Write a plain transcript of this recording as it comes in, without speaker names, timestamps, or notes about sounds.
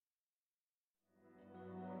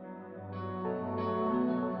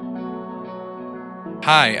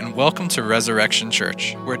Hi, and welcome to Resurrection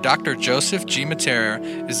Church, where Dr. Joseph G.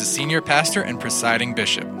 Matera is the senior pastor and presiding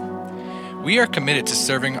bishop. We are committed to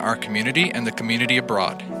serving our community and the community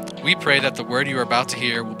abroad. We pray that the word you are about to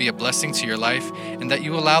hear will be a blessing to your life and that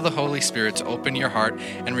you allow the Holy Spirit to open your heart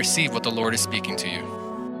and receive what the Lord is speaking to you.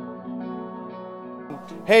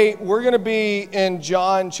 Hey, we're going to be in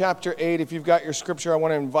John chapter 8. If you've got your scripture, I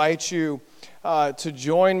want to invite you to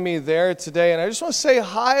join me there today. And I just want to say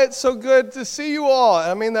hi. It's so good to see you all.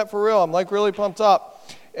 I mean that for real. I'm like really pumped up.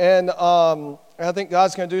 And I think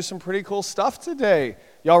God's going to do some pretty cool stuff today.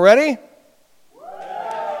 Y'all ready?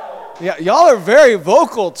 Yeah, y'all are very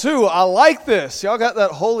vocal too. I like this. Y'all got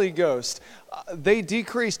that Holy Ghost. They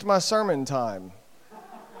decreased my sermon time.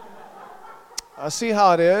 I see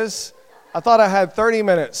how it is. I thought I had 30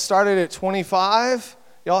 minutes. Started at 25.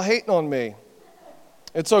 Y'all hating on me.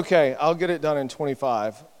 It's okay. I'll get it done in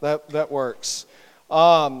 25. That works. Hey,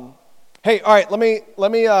 all right. Let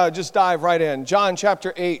me just dive right in. John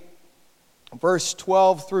chapter 8, verse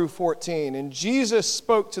 12 through 14. And Jesus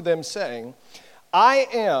spoke to them, saying, I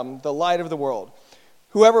am the light of the world.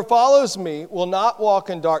 Whoever follows me will not walk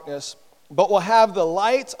in darkness, but will have the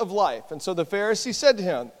light of life. And so the Pharisee said to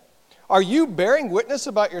him, Are you bearing witness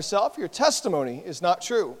about yourself? Your testimony is not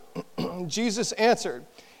true. Jesus answered,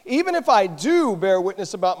 Even if I do bear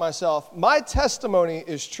witness about myself, my testimony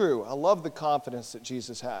is true. I love the confidence that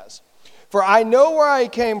Jesus has. For I know where I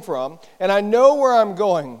came from, and I know where I'm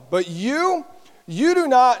going. But you do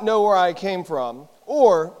not know where I came from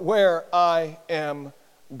or where I am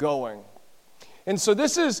going. And so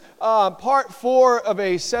this is part 4 of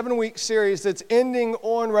a 7-week series that's ending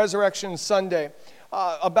on Resurrection Sunday.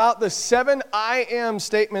 About the 7 I am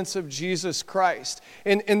statements of Jesus Christ.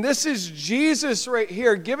 And this is Jesus right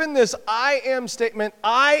here, given this I am statement,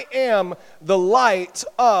 I am the light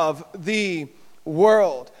of the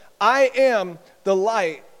world. I am the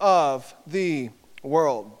light of the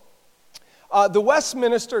world. The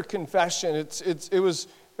Westminster Confession, it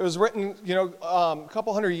was written, a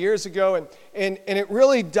couple hundred years ago, and it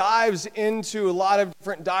really dives into a lot of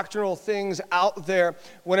different doctrinal things out there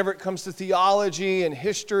whenever it comes to theology and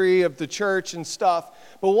history of the church and stuff.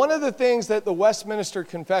 But one of the things that the Westminster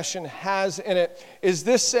Confession has in it is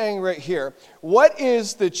this saying right here: what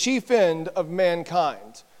is the chief end of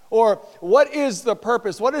mankind? Or what is the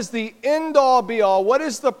purpose? What is the end-all, be-all? What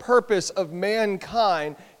is the purpose of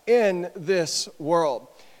mankind in this world?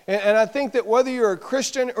 And I think that whether you're a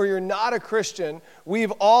Christian or you're not a Christian,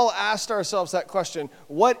 we've all asked ourselves that question.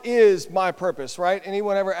 What is my purpose, right?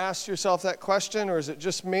 Anyone ever asked yourself that question, or is it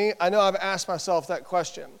just me? I know I've asked myself that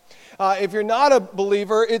question. If you're not a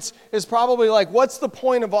believer, it's probably like, what's the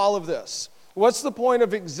point of all of this? What's the point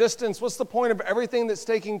of existence? What's the point of everything that's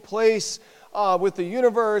taking place with the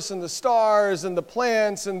universe and the stars and the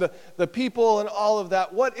plants and the people and all of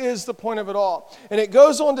that? What is the point of it all? And it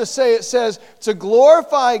goes on to say, it says, to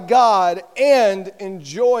glorify God and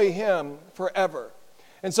enjoy Him forever.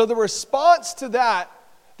 And so the response to that,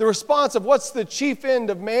 the response of what's the chief end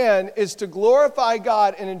of man, is to glorify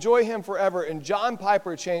God and enjoy Him forever. And John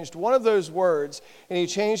Piper changed one of those words, and he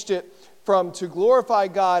changed it from to glorify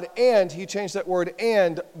God, and he changed that word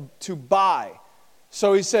and to by.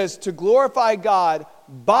 So he says to glorify God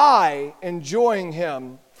by enjoying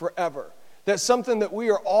Him forever. That's something that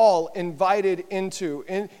we are all invited into,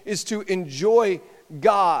 is to enjoy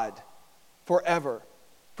God forever.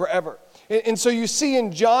 And so you see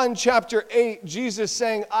in John chapter 8, Jesus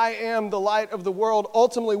saying, I am the light of the world.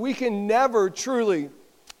 Ultimately, we can never truly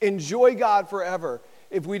enjoy God forever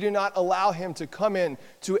if we do not allow Him to come in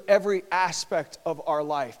to every aspect of our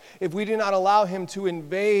life, if we do not allow Him to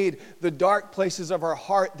invade the dark places of our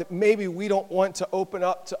heart that maybe we don't want to open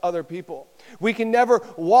up to other people. We can never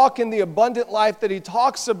walk in the abundant life that He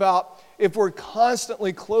talks about if we're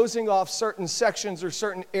constantly closing off certain sections or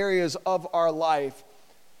certain areas of our life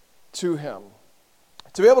to Him.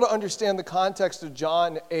 To be able to understand the context of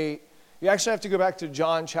John 8, you actually have to go back to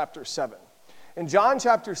John chapter 7. In John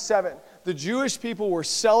chapter 7, the Jewish people were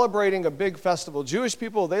celebrating a big festival. Jewish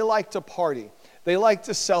people, they like to party. They like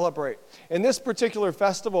to celebrate. And this particular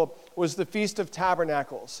festival was the Feast of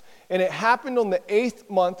Tabernacles. And it happened on the 8th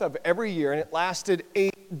month of every year, and it lasted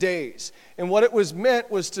 8 days. And what it was meant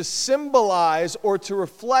was to symbolize or to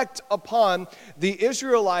reflect upon the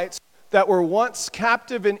Israelites that were once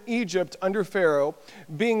captive in Egypt under Pharaoh,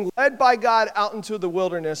 being led by God out into the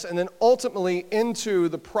wilderness, and then ultimately into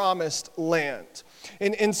the promised land.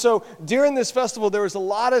 And so during this festival, there was a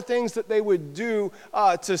lot of things that they would do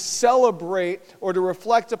to celebrate or to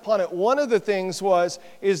reflect upon it. One of the things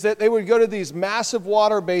is that they would go to these massive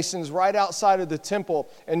water basins right outside of the temple.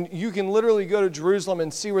 And you can literally go to Jerusalem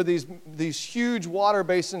and see where these huge water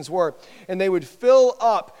basins were. And they would fill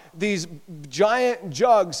up these giant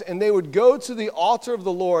jugs, and they would go to the altar of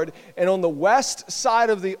the Lord, and on the west side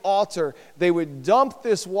of the altar, they would dump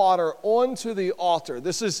this water onto the altar.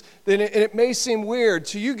 And it may seem weird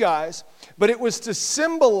to you guys, but it was to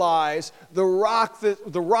symbolize the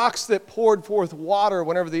rocks that poured forth water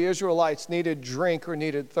whenever the Israelites needed drink or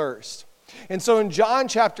needed thirst. And so in John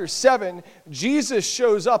chapter 7, Jesus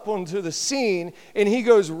shows up onto the scene, and he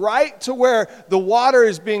goes right to where the water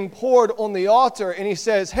is being poured on the altar, and he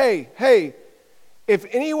says, hey, if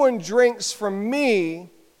anyone drinks from me,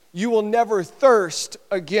 you will never thirst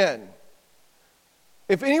again.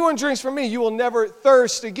 If anyone drinks from me, you will never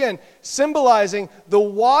thirst again, symbolizing the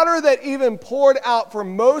water that even poured out for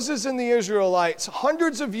Moses and the Israelites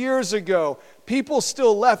hundreds of years ago, people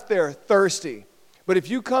still left there thirsty. But if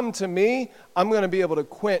you come to me, I'm going to be able to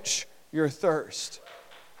quench your thirst.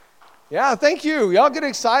 Yeah, thank you. Y'all get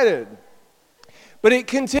excited. But it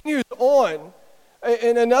continues on.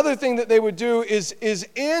 And another thing that they would do is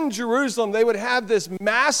in Jerusalem, they would have this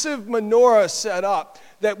massive menorah set up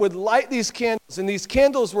that would light these candles. And these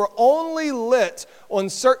candles were only lit on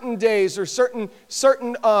certain days or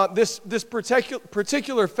this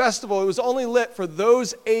particular festival. It was only lit for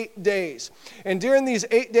those 8 days. And during these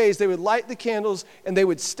 8 days, they would light the candles and they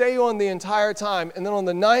would stay on the entire time. And then on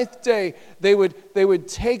the 9th day, they would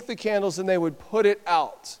take the candles and they would put it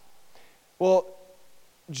out. Well,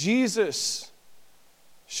 Jesus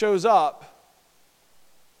shows up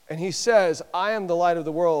and he says, I am the light of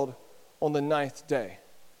the world on the 9th day.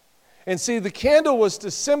 And see, the candle was to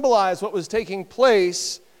symbolize what was taking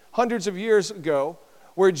place hundreds of years ago,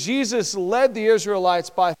 where Jesus led the Israelites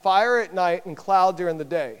by fire at night and cloud during the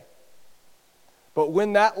day. But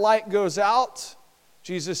when that light goes out,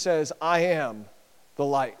 Jesus says, I am the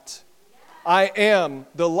light. I am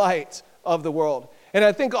the light of the world. And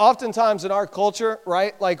I think oftentimes in our culture,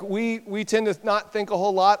 right, like we tend to not think a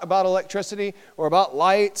whole lot about electricity or about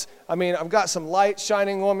light. I mean, I've got some light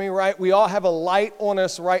shining on me, right? We all have a light on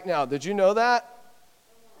us right now. Did you know that?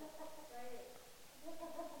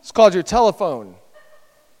 It's called your telephone.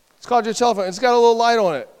 It's called your telephone. It's got a little light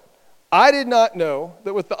on it. I did not know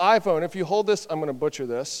that with the iPhone, if you hold this, I'm going to butcher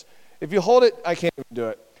this. If you hold it, I can't even do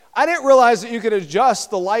it. I didn't realize that you could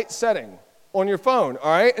adjust the light setting on your phone,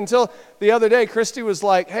 all right? Until the other day, Christy was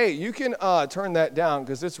like, hey, you can turn that down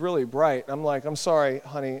because it's really bright. I'm like, I'm sorry,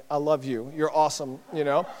 honey, I love you. You're awesome, you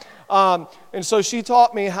know? And so she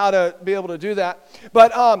taught me how to be able to do that.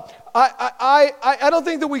 But I don't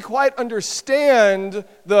think that we quite understand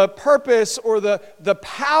the purpose or the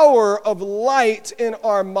power of light in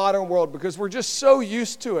our modern world because we're just so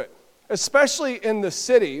used to it. Especially in the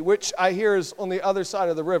city, which I hear is on the other side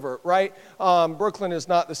of the river, right? Brooklyn is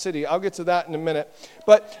not the city. I'll get to that in a minute.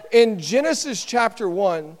 But in Genesis chapter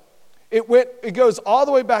 1, it goes all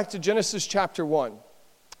the way back to Genesis chapter 1.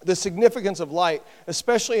 The significance of light,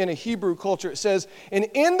 especially in a Hebrew culture. It says, and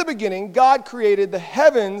in the beginning, God created the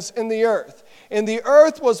heavens and the earth. And the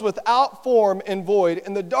earth was without form and void,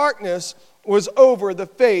 and the darkness was over the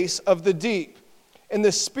face of the deep. And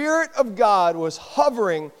the Spirit of God was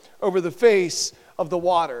hovering over the face of the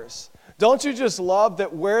waters. Don't you just love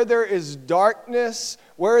that where there is darkness,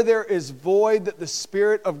 where there is void, that the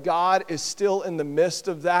Spirit of God is still in the midst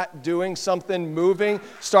of that, doing something, moving,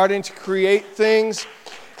 starting to create things?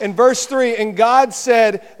 In verse 3, and God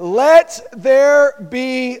said, let there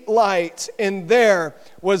be light, and there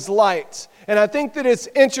was light. And I think that it's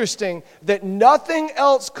interesting that nothing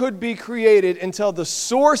else could be created until the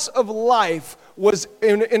source of life was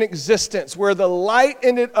in existence, where the light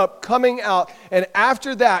ended up coming out. And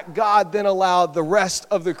after that, God then allowed the rest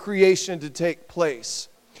of the creation to take place.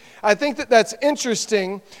 I think that that's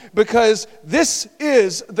interesting because this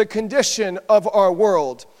is the condition of our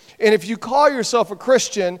world. And if you call yourself a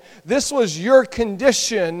Christian, this was your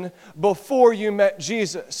condition before you met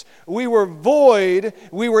Jesus. We were void,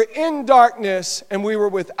 we were in darkness, and we were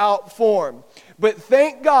without form. But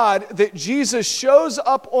thank God that Jesus shows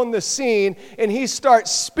up on the scene and he starts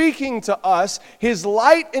speaking to us. His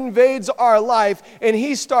light invades our life and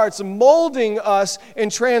he starts molding us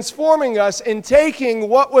and transforming us and taking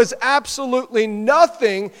what was absolutely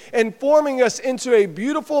nothing and forming us into a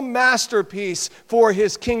beautiful masterpiece for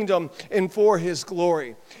his kingdom and for his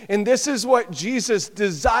glory. And this is what Jesus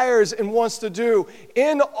desires and wants to do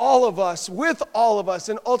in all of us, with all of us,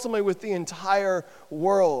 and ultimately with the entire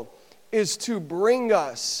world, is to bring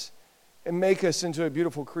us and make us into a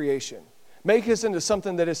beautiful creation. Make us into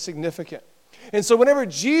something that is significant. And so whenever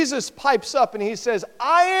Jesus pipes up and he says,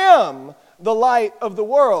 I am the light of the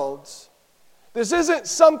world, this isn't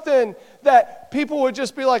something that people would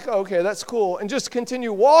just be like, okay, that's cool, and just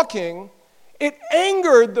continue walking. It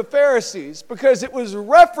angered the Pharisees because it was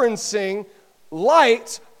referencing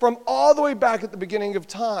light from all the way back at the beginning of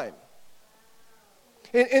time.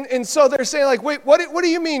 And so they're saying, like, wait, what do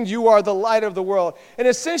you mean you are the light of the world? And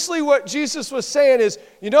essentially what Jesus was saying is,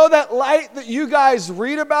 you know that light that you guys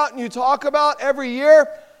read about and you talk about every year?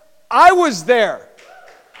 I was there.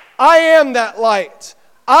 I am that light.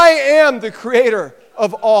 I am the creator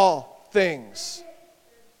of all things.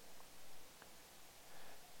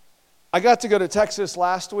 I got to go to Texas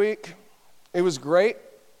last week. It was great.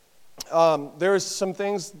 There's some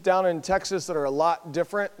things down in Texas that are a lot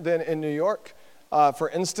different than in New York. For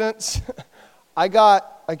instance,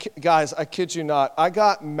 guys, I kid you not, I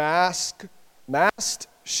got masked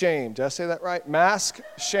shamed. Did I say that right? Mask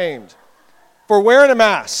shamed for wearing a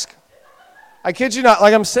mask. I kid you not,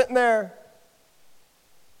 like I'm sitting there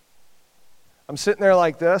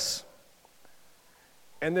like this,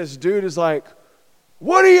 and this dude is like,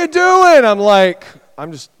 what are you doing? I'm like,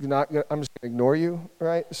 I'm just gonna ignore you,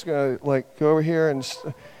 right? Just gonna like go over here and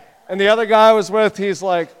the other guy I was with, he's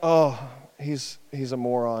like, oh, he's a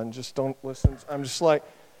moron. Just don't listen. I'm just like,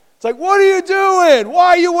 it's like, what are you doing? Why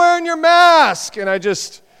are you wearing your mask? And I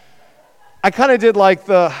kind of did like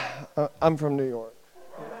I'm from New York.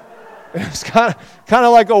 It's kind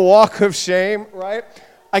of like a walk of shame, right?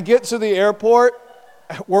 I get to the airport.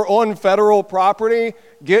 We're on federal property.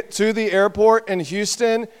 Get to the airport in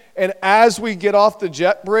Houston, and as we get off the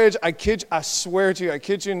jet bridge, I swear to you, I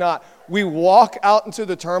kid you not, we walk out into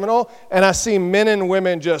the terminal, and I see men and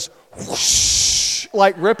women just whoosh,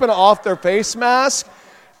 like ripping off their face mask,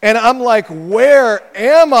 and I'm like, where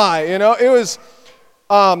am I? You know, it was,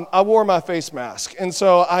 I wore my face mask, and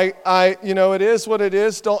so I it is what it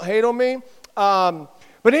is. Don't hate on me.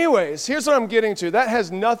 But anyways, here's what I'm getting to. That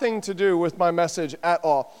has nothing to do with my message at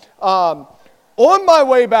all. On my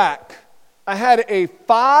way back, I had a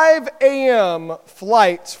 5 a.m.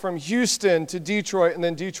 flight from Houston to Detroit and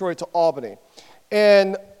then Detroit to Albany.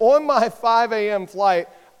 And on my 5 a.m. flight,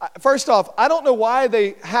 first off, I don't know why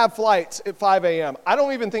they have flights at 5 a.m. I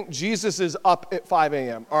don't even think Jesus is up at 5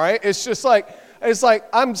 a.m., all right? It's like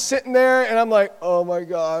I'm sitting there and I'm like, oh my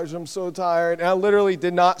gosh, I'm so tired. And I literally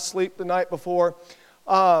did not sleep the night before.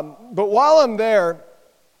 But while I'm there,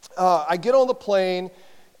 I get on the plane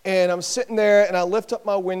and I'm sitting there and I lift up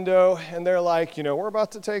my window and they're like, we're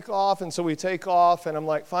about to take off. And so we take off and I'm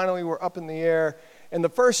like, finally we're up in the air. And the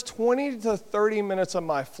first 20 to 30 minutes of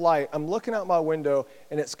my flight, I'm looking out my window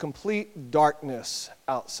and it's complete darkness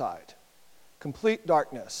outside. Complete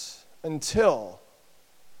darkness until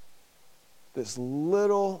this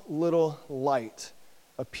little light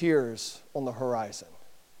appears on the horizon.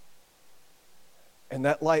 And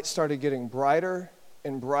that light started getting brighter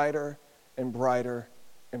and brighter and brighter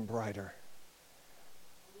and brighter.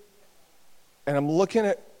 And I'm looking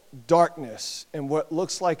at darkness and what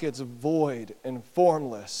looks like it's void and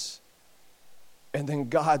formless. And then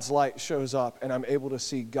God's light shows up and I'm able to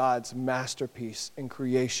see God's masterpiece in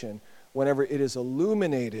creation whenever it is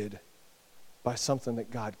illuminated by something that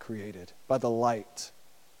God created, by the light.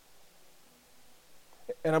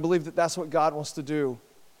 And I believe that that's what God wants to do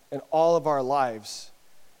in all of our lives,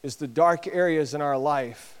 is the dark areas in our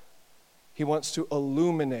life, He wants to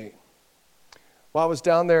illuminate. While I was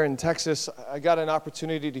down there in Texas, I got an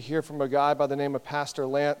opportunity to hear from a guy by the name of Pastor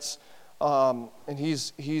Lance, and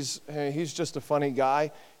he's just a funny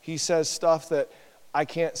guy. He says stuff that I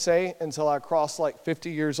can't say until I cross like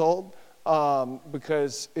 50 years old,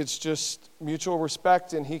 because it's just mutual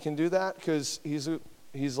respect, and he can do that because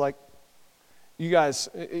he's like, you guys,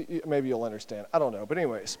 maybe you'll understand. I don't know. But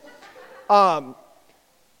anyways,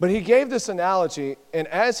 but he gave this analogy, and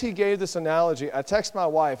as he gave this analogy, I text my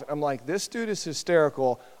wife. I'm like, this dude is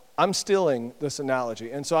hysterical. I'm stealing this analogy.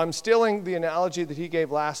 And so I'm stealing the analogy that he gave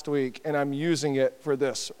last week, and I'm using it for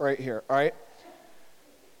this right here, all right?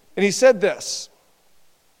 And he said this: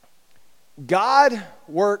 God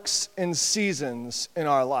works in seasons in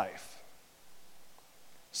our life.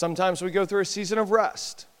 Sometimes we go through a season of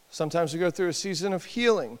rest. Sometimes we go through a season of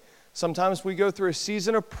healing. Sometimes we go through a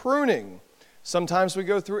season of pruning. Sometimes we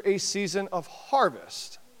go through a season of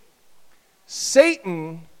harvest.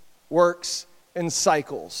 Satan works in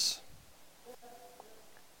cycles.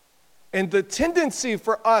 And the tendency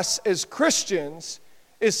for us as Christians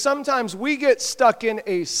is sometimes we get stuck in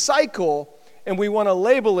a cycle and we want to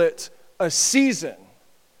label it a season.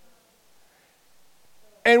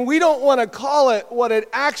 And we don't want to call it what it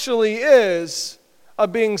actually is,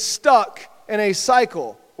 of being stuck in a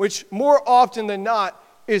cycle, which more often than not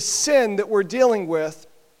is sin that we're dealing with,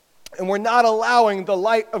 and we're not allowing the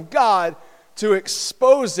light of God to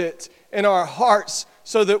expose it in our hearts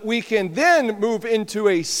so that we can then move into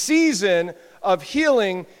a season of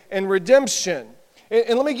healing and redemption.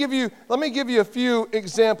 And let me give you a few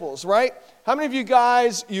examples, right? How many of you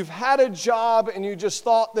guys, you've had a job and you just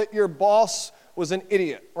thought that your boss was an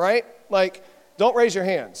idiot, right? Like, don't raise your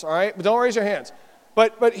hands, all right? But don't raise your hands.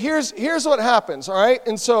 But here's what happens, all right?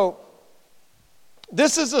 And so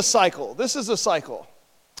this is a cycle. This is a cycle.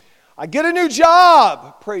 I get a new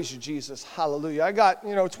job. Praise you, Jesus. Hallelujah. I got,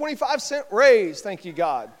 25-cent raise. Thank you,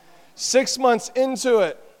 God. 6 months into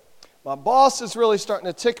it, my boss is really starting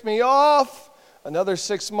to tick me off. Another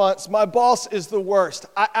 6 months. My boss is the worst.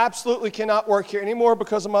 I absolutely cannot work here anymore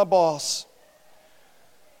because of my boss.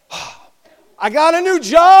 I got a new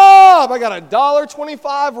job. I got a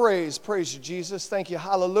 $1.25 raise. Praise you, Jesus. Thank you.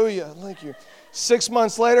 Hallelujah. Thank you. 6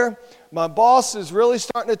 months later, my boss is really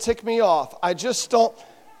starting to tick me off. I just don't.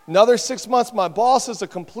 Another 6 months, my boss is a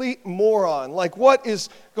complete moron. Like, what is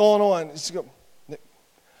going on?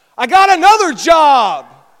 I got another job.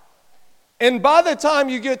 And by the time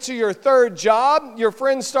you get to your third job, your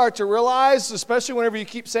friends start to realize, especially whenever you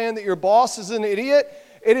keep saying that your boss is an idiot,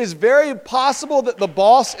 it is very possible that the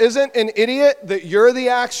boss isn't an idiot, that you're the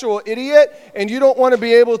actual idiot, and you don't want to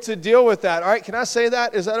be able to deal with that. All right, can I say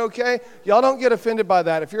that? Is that okay? Y'all don't get offended by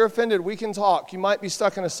that. If you're offended, we can talk. You might be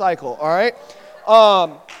stuck in a cycle, all right?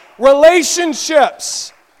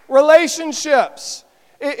 Relationships.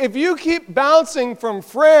 If you keep bouncing from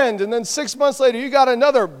friend, and then 6 months later you got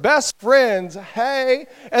another best friend, hey,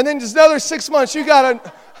 and then just another 6 months you got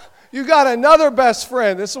another best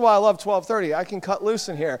friend. This is why I love 1230. I can cut loose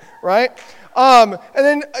in here, right? And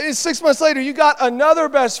then 6 months later you got another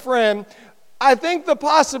best friend. I think the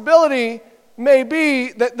possibility may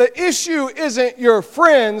be that the issue isn't your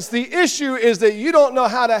friends. The issue is that you don't know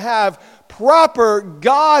how to have proper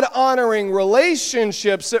God-honoring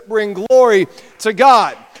relationships that bring glory to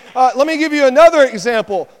God. Let me give you another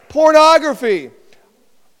example. Pornography.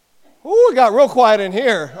 Ooh, it got real quiet in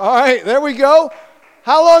here. All right, there we go.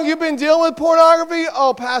 How long you been dealing with pornography?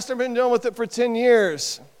 Oh, Pastor, I've been dealing with it for 10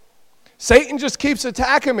 years. Satan just keeps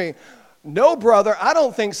attacking me. No, brother, I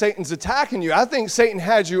don't think Satan's attacking you. I think Satan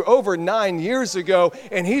had you over 9 years ago,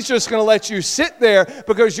 and he's just going to let you sit there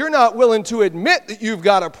because you're not willing to admit that you've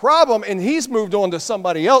got a problem, and he's moved on to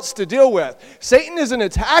somebody else to deal with. Satan isn't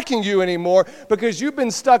attacking you anymore because you've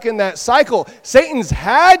been stuck in that cycle. Satan's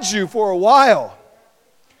had you for a while.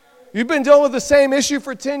 You've been dealing with the same issue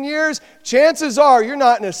for 10 years. Chances are you're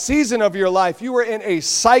not in a season of your life. You were in a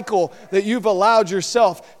cycle that you've allowed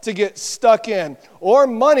yourself to get stuck in. Or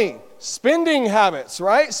money. Spending habits,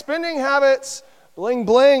 right? Spending habits, bling,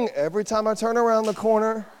 bling, every time I turn around the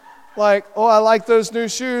corner. Like, oh, I like those new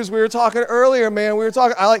shoes. We were talking earlier, man.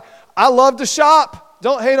 I love to shop.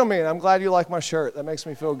 Don't hate on me. And I'm glad you like my shirt. That makes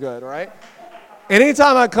me feel good, right?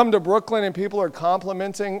 Anytime I come to Brooklyn and people are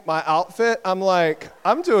complimenting my outfit, I'm like,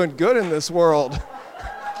 I'm doing good in this world.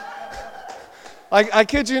 Like, I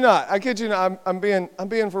kid you not. I'm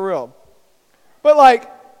being for real. But like,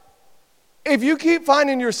 if you keep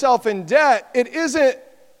finding yourself in debt, it isn't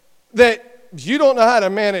that you don't know how to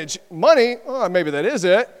manage money. Well, maybe that is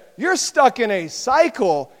it. You're stuck in a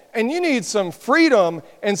cycle, and you need some freedom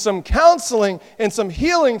and some counseling and some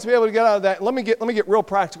healing to be able to get out of that. Let me get real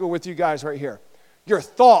practical with you guys right here. Your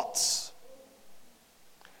thoughts.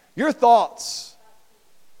 Your thoughts.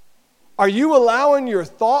 Are you allowing your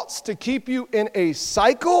thoughts to keep you in a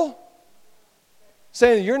cycle?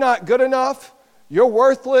 Saying you're not good enough, you're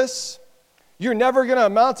worthless, you're never going to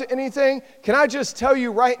amount to anything. Can I just tell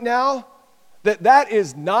you right now that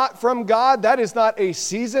is not from God? That is not a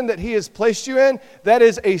season that He has placed you in. That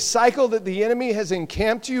is a cycle that the enemy has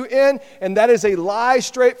encamped you in, and that is a lie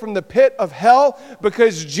straight from the pit of hell,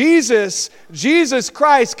 because Jesus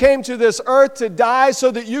Christ came to this earth to die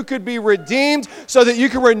so that you could be redeemed, so that you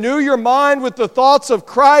can renew your mind with the thoughts of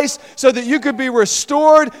Christ, so that you could be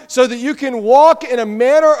restored, so that you can walk in a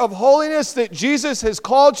manner of holiness that Jesus has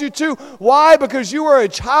called you to. Why? Because you are a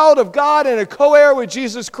child of God and a co-heir with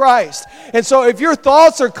Jesus Christ. And so if your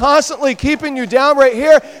thoughts are constantly keeping you down right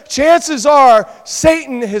here, chances are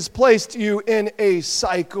Satan has placed you in a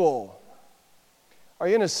cycle. Are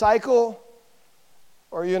you in a cycle?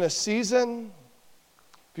 Or are you in a season?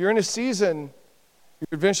 If you're in a season,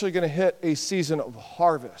 you're eventually going to hit a season of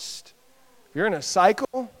harvest. If you're in a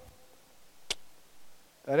cycle,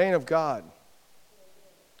 that ain't of God.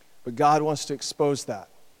 But God wants to expose that.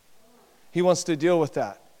 He wants to deal with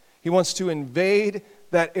that. He wants to invade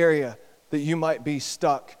that area that you might be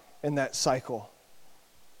stuck in that cycle.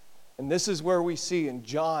 And this is where we see in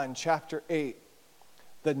John chapter 8,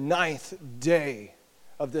 the 9th day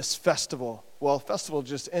of this festival. Well, festival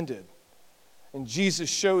just ended. And Jesus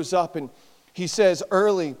shows up and he says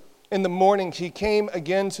early in the morning he came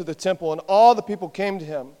again to the temple and all the people came to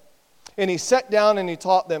him. And he sat down and he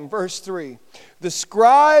taught them. Verse 3, the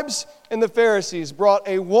scribes and the Pharisees brought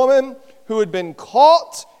a woman who had been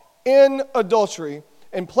caught in adultery,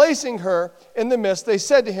 and placing her in the midst, they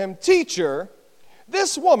said to him, Teacher,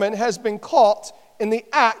 this woman has been caught in the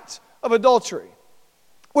act of adultery.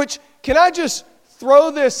 Which, can I just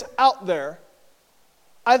throw this out there?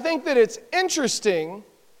 I think that it's interesting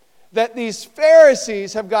that these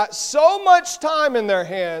Pharisees have got so much time in their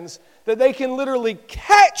hands that they can literally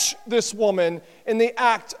catch this woman in the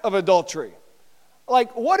act of adultery.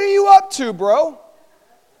 Like, what are you up to, bro?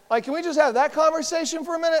 Like, can we just have that conversation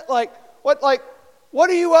for a minute? What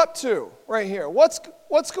are you up to right here?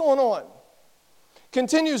 What's going on?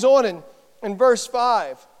 Continues on in verse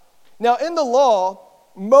 5. Now, in the law,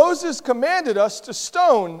 Moses commanded us to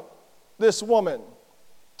stone this woman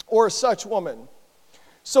or such woman.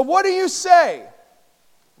 So what do you say?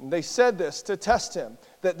 And they said this to test him,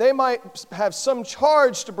 that they might have some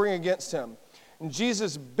charge to bring against him. And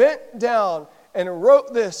Jesus bent down and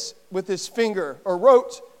wrote with his finger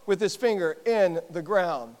in the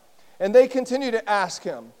ground. And they continued to ask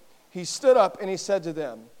him. He stood up and he said to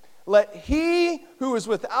them, Let he who is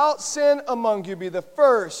without sin among you be the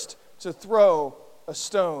first to throw a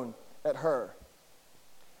stone at her.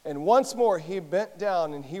 And once more he bent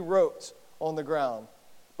down and he wrote on the ground.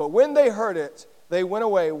 But when they heard it, they went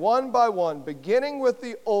away one by one, beginning with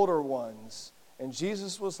the older ones. And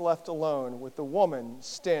Jesus was left alone with the woman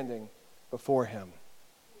standing before him.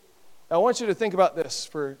 Now, I want you to think about this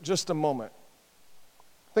for just a moment.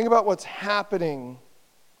 Think about what's happening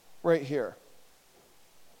right here.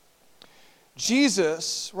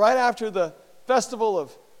 Jesus, right after the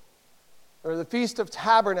the Feast of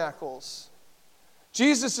Tabernacles,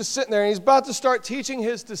 Jesus is sitting there and he's about to start teaching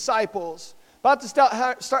his disciples, about to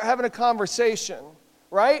start having a conversation,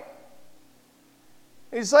 right?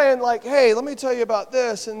 He's saying like, hey, let me tell you about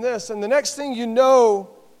this and this. And the next thing you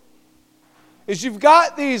know is you've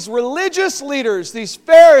got these religious leaders, these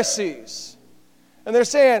Pharisees, and they're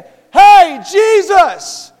saying, hey,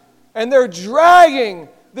 Jesus! And they're dragging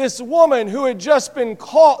this woman who had just been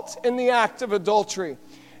caught in the act of adultery.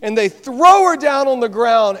 And they throw her down on the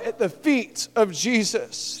ground at the feet of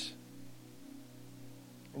Jesus.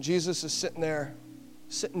 And Jesus is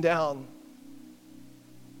sitting down.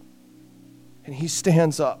 And he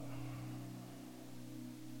stands up.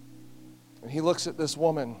 And he looks at this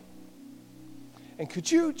woman. And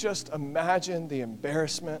could you just imagine the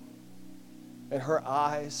embarrassment in her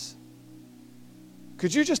eyes?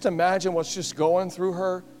 Could you just imagine what's just going through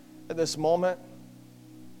her at this moment?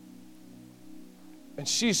 And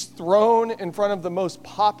she's thrown in front of the most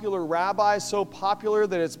popular rabbi, so popular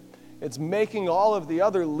that it's making all of the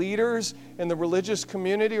other leaders in the religious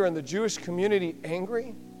community or in the Jewish community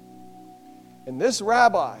angry. And this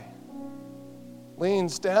rabbi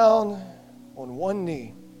leans down on one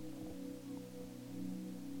knee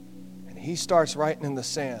and he starts writing in the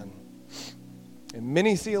sand. And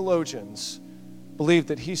many theologians believe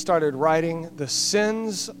that he started writing the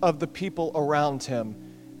sins of the people around him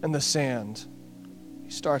in the sand.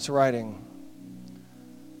 He starts writing,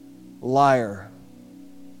 liar,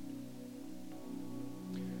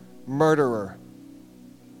 murderer,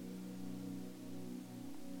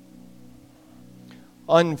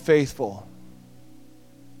 unfaithful,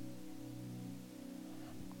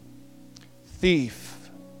 thief.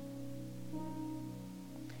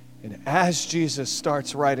 And as Jesus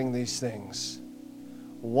starts writing these things,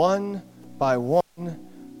 one by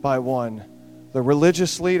one, the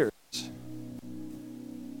religious leaders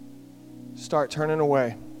start turning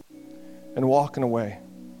away and walking away.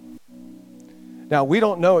 Now, we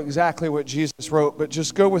don't know exactly what Jesus wrote, but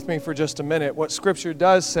just go with me for just a minute. What Scripture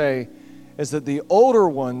does say is that the older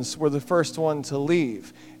ones were the first one to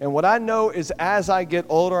leave. And what I know is as I get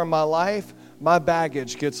older in my life, my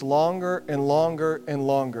baggage gets longer and longer and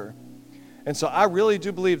longer. And so I really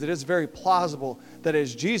do believe that it's very plausible that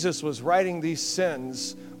as Jesus was writing these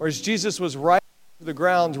sins, or as Jesus was writing the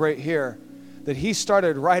ground right here, that he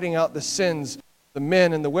started writing out the sins, the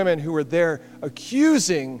men and the women who were there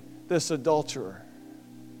accusing this adulterer.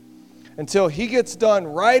 Until he gets done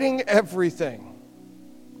writing everything.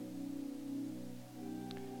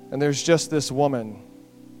 And there's just this woman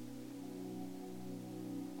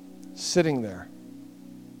sitting there,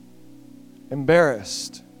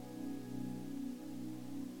 embarrassed,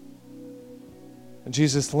 And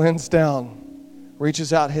Jesus leans down,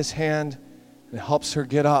 reaches out his hand, and helps her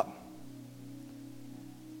get up.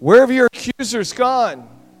 Where have your accusers gone?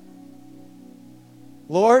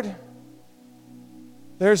 Lord,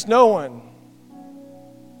 there's no one.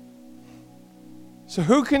 So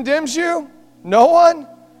who condemns you? No one?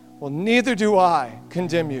 Well, neither do I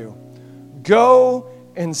condemn you. Go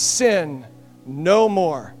and sin no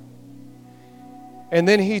more. And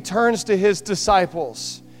then he turns to his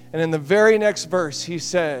disciples, and in the very next verse he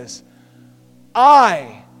says,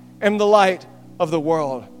 I am the light of the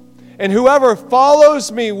world, and whoever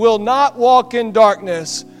follows me will not walk in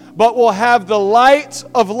darkness, but will have the light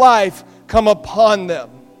of life come upon them.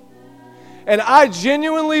 And I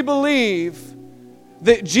genuinely believe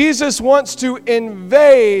that Jesus wants to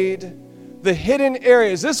invade the hidden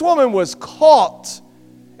areas. This woman was caught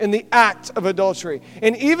in the act of adultery.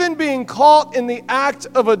 And even being caught in the act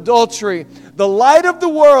of adultery, the light of the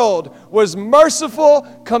world was merciful,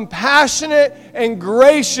 compassionate, and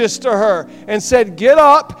gracious to her and said, get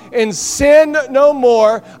up and sin no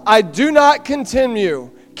more. I do not condemn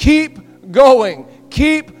you. Keep going.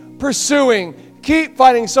 Keep pursuing. Keep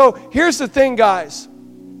fighting. So here's the thing, guys.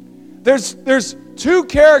 There's two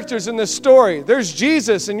characters in this story. There's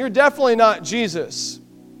Jesus, and you're definitely not Jesus.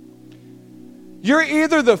 You're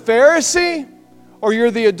either the Pharisee or you're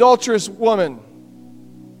the adulterous woman.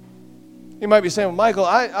 You might be saying, well, Michael,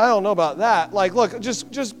 I don't know about that. Like, look,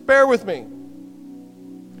 just bear with me.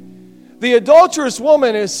 The adulterous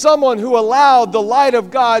woman is someone who allowed the light of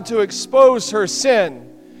God to expose her sin.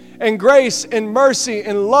 And grace and mercy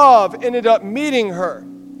and love ended up meeting her.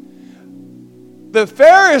 The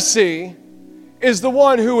Pharisee is the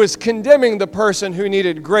one who was condemning the person who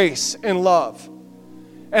needed grace and love.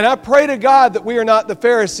 And I pray to God that we are not the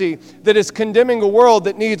Pharisee that is condemning a world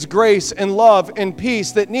that needs grace and love and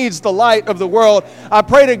peace, that needs the light of the world. I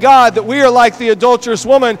pray to God that we are like the adulterous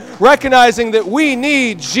woman, recognizing that we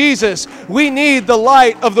need Jesus. We need the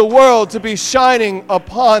light of the world to be shining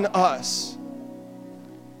upon us.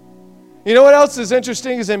 You know what else is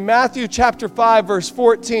interesting is in Matthew chapter 5, verse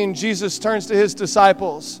 14, Jesus turns to his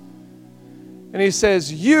disciples and he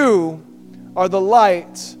says, you are the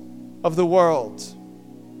light of the world.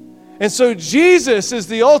 And so Jesus is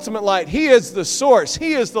the ultimate light. He is the source.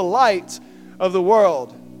 He is the light of the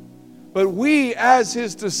world. But we as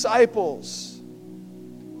his disciples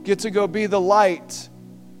get to go be the light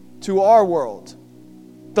to our world.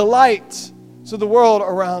 The light to the world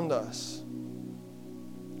around us.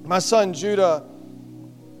 My son Judah,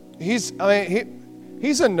 he's a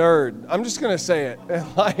nerd. I'm just going to say it.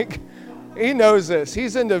 And he knows this.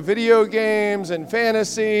 He's into video games and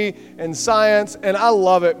fantasy and science, and I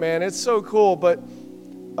love it, man. It's so cool. But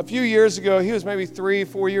a few years ago, he was maybe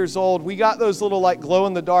 3-4 years old. We got those little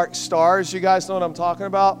glow-in-the-dark stars. You guys know what I'm talking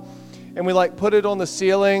about? And we put it on the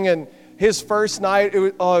ceiling. And his first night,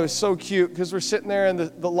 it was so cute because we're sitting there and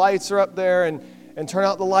the lights are up there and turn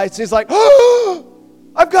out the lights. And he's like, oh!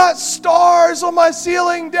 I've got stars on my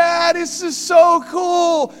ceiling, Dad. This is so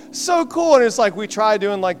cool. So cool. And it's we try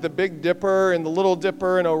doing the Big Dipper and the Little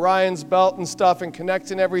Dipper and Orion's Belt and stuff and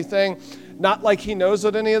connecting everything. Not like he knows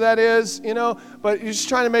what any of that is, but you're just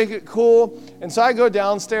trying to make it cool. And so I go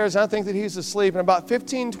downstairs and I think that he's asleep. And about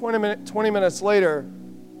 20 minutes later,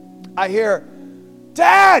 I hear,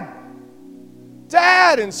 Dad!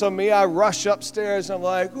 Dad! And so I rush upstairs and I'm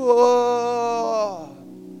like, whoa.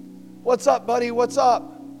 What's up, buddy? What's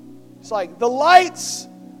up? It's the lights,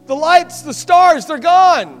 the stars, they're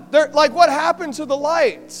gone. They're what happened to the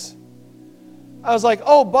lights? I was like,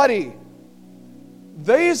 oh, buddy,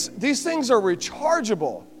 these things are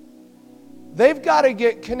rechargeable. They've got to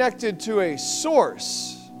get connected to a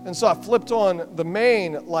source. And so I flipped on the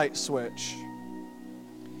main light switch.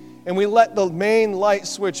 And we let the main light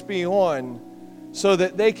switch be on so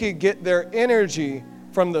that they could get their energy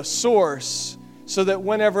from the source, so that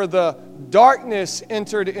whenever the darkness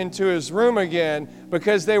entered into his room again,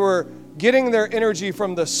 because they were getting their energy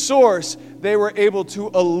from the source, they were able to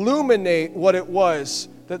illuminate what it was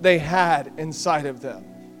that they had inside of them.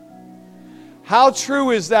 How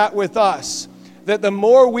true is that with us? That the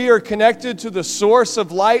more we are connected to the source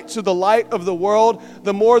of light, to the light of the world,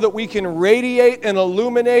 the more that we can radiate and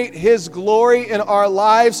illuminate his glory in our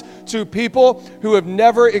lives to people who have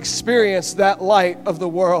never experienced that light of the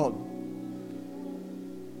world.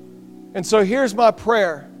 And so here's my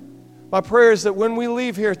prayer. My prayer is that when we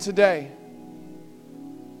leave here today,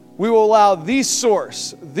 we will allow the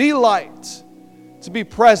source, the light, to be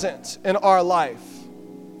present in our life.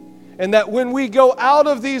 And that when we go out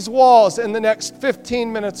of these walls in the next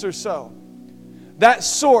 15 minutes or so, that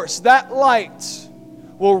source, that light,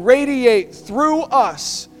 will radiate through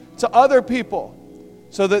us to other people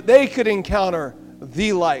so that they could encounter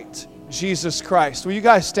the light, Jesus Christ. Will you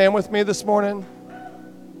guys stand with me this morning?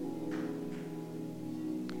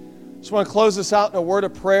 Just want to close this out in a word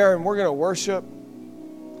of prayer, and we're going to worship.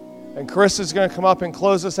 And Chris is going to come up and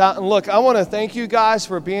close us out. And look, I want to thank you guys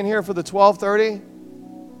for being here for the 12:30.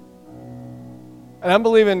 And I'm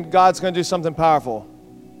believing God's going to do something powerful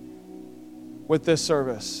with this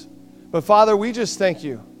service. But Father, we just thank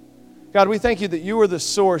you. God, we thank you that you are the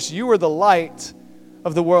source. You are the light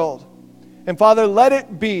of the world. And Father, let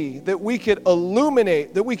it be that we could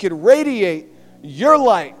illuminate, that we could radiate your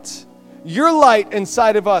light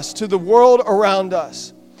inside of us to the world around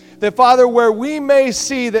us. That, Father, where we may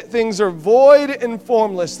see that things are void and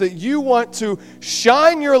formless, that you want to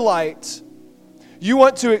shine your light, you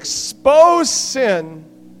want to expose sin,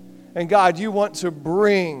 and God, you want to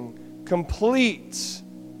bring complete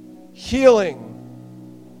healing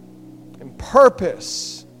and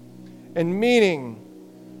purpose and meaning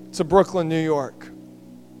to Brooklyn, New York.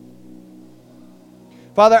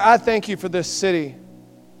 Father, I thank you for this city.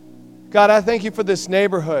 God, I thank you for this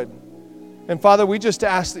neighborhood. And Father, we just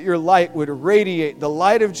ask that your light would radiate, the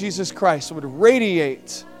light of Jesus Christ would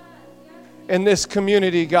radiate in this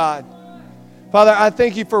community, God. Father, I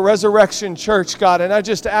thank you for Resurrection Church, God, and I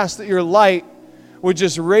just ask that your light would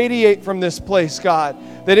just radiate from this place, God,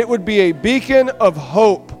 that it would be a beacon of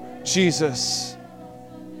hope, Jesus.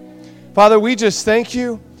 Father, we just thank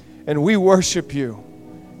you and we worship you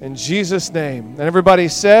in Jesus' name. And everybody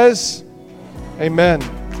says, amen.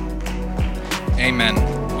 Amen.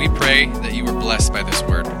 We pray that you were blessed by this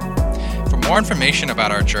word. For more information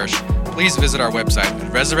about our church, please visit our website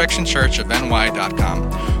at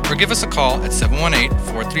resurrectionchurchofny.com or give us a call at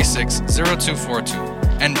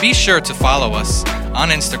 718-436-0242. And be sure to follow us on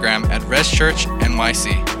Instagram at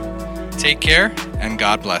ResChurchNYC. Take care and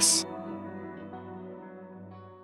God bless.